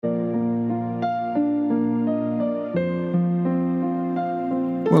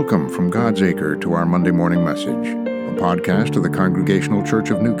Welcome from God's Acre to our Monday morning message, a podcast of the Congregational Church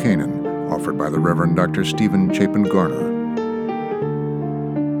of New Canaan, offered by the Reverend Dr. Stephen Chapin Garner.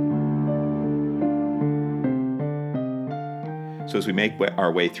 So as we make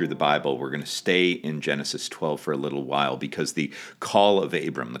our way through the Bible, we're going to stay in Genesis 12 for a little while because the call of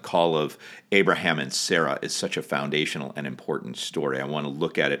Abram, the call of Abraham and Sarah is such a foundational and important story. I want to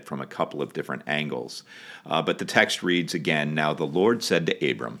look at it from a couple of different angles. But the text reads again, "Now the Lord said to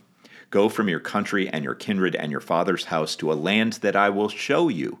Abram, 'Go from your country and your kindred and your father's house to a land that I will show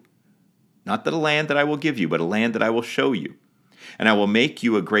you.' Not that a land that I will give you, but a land that I will show you. And I will make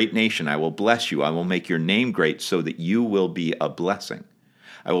you a great nation. I will bless you. I will make your name great so that you will be a blessing.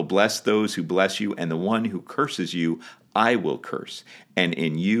 I will bless those who bless you, and the one who curses you, I will curse. And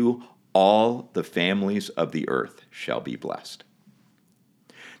in you, all the families of the earth shall be blessed."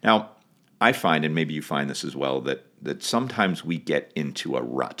 Now, I find, and maybe you find this as well, that sometimes we get into a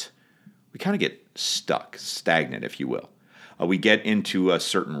rut. We kind of get stuck, stagnant, if you will. We get into a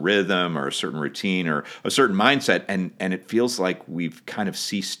certain rhythm or a certain routine or a certain mindset, and it feels like we've kind of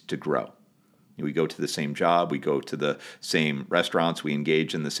ceased to grow. We go to the same job, we go to the same restaurants, we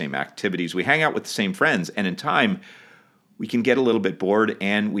engage in the same activities, we hang out with the same friends, and in time, we can get a little bit bored,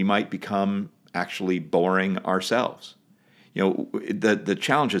 and we might become actually boring ourselves. The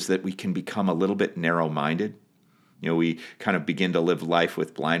challenge is that we can become a little bit narrow-minded. We kind of begin to live life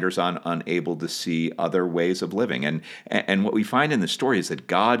with blinders on, unable to see other ways of living. And what we find in the story is that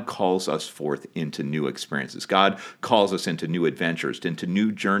God calls us forth into new experiences. God calls us into new adventures, into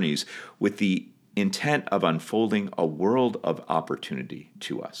new journeys with the intent of unfolding a world of opportunity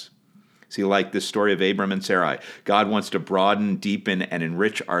to us. See, like this story of Abram and Sarai, God wants to broaden, deepen, and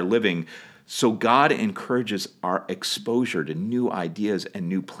enrich our living. So God encourages our exposure to new ideas and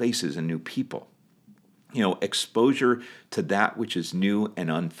new places and new people. Exposure to that which is new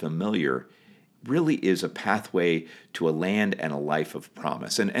and unfamiliar really is a pathway to a land and a life of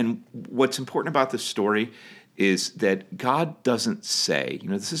promise. And what's important about this story is that God doesn't say,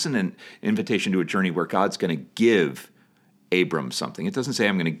 this isn't an invitation to a journey where God's going to give Abram something. It doesn't say,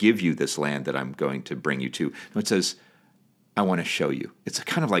 I'm going to give you this land that I'm going to bring you to. No, it says, I want to show you. It's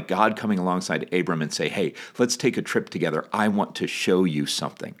kind of like God coming alongside Abram and say, hey, let's take a trip together. I want to show you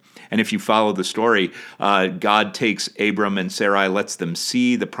something. And if you follow the story, God takes Abram and Sarai, lets them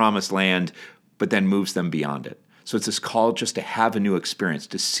see the promised land, but then moves them beyond it. So it's this call just to have a new experience,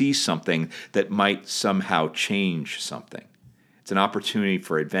 to see something that might somehow change something. It's an opportunity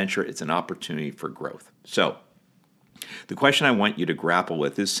for adventure. It's an opportunity for growth. So the question I want you to grapple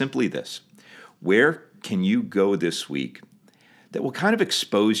with is simply this. Where can you go this week that will kind of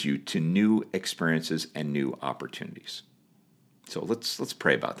expose you to new experiences and new opportunities? So let's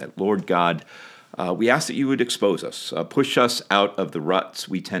pray about that. Lord God, we ask that you would expose us, push us out of the ruts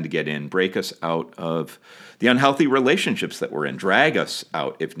we tend to get in, break us out of the unhealthy relationships that we're in, drag us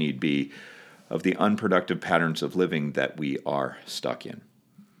out, if need be, of the unproductive patterns of living that we are stuck in.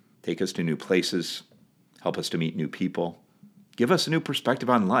 Take us to new places, help us to meet new people, give us a new perspective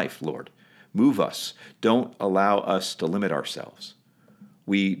on life, Lord. Move us. Don't allow us to limit ourselves.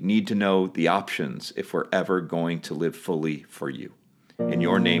 We need to know the options if we're ever going to live fully for you. In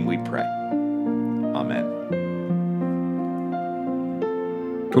your name we pray. Amen.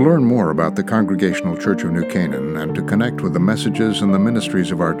 To learn more about the Congregational Church of New Canaan and to connect with the messages and the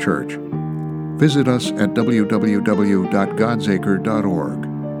ministries of our church, visit us at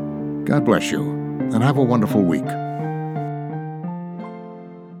www.godsacre.org. God bless you, and have a wonderful week.